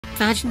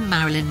Imagine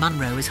Marilyn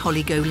Monroe as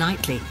Holly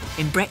Golightly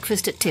in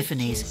Breakfast at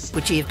Tiffany's.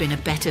 Would she have been a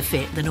better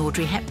fit than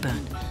Audrey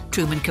Hepburn?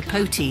 Truman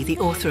Capote, the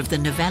author of the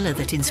novella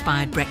that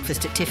inspired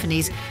Breakfast at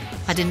Tiffany's,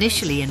 had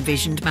initially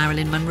envisioned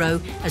Marilyn Monroe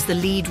as the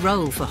lead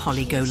role for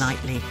Holly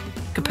Golightly.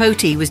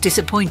 Capote was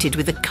disappointed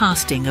with the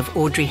casting of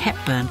Audrey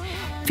Hepburn,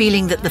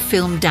 feeling that the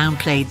film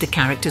downplayed the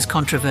character's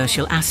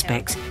controversial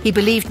aspects. He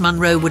believed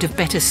Monroe would have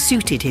better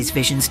suited his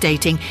vision,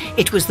 stating,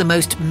 "It was the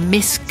most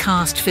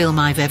miscast film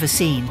I've ever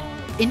seen."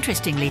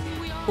 Interestingly,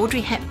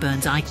 Audrey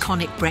Hepburn's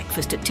iconic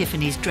Breakfast at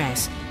Tiffany's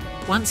dress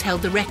once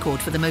held the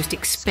record for the most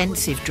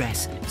expensive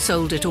dress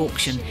sold at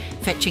auction,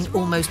 fetching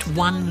almost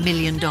 $1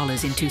 million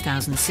in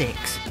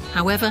 2006.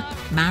 However,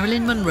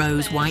 Marilyn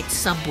Monroe's white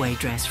subway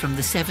dress from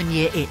the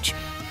 7-Year Itch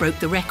broke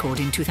the record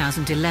in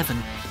 2011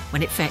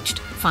 when it fetched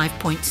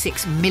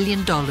 $5.6 million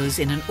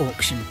in an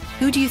auction.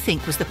 Who do you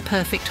think was the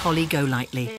perfect Holly Golightly?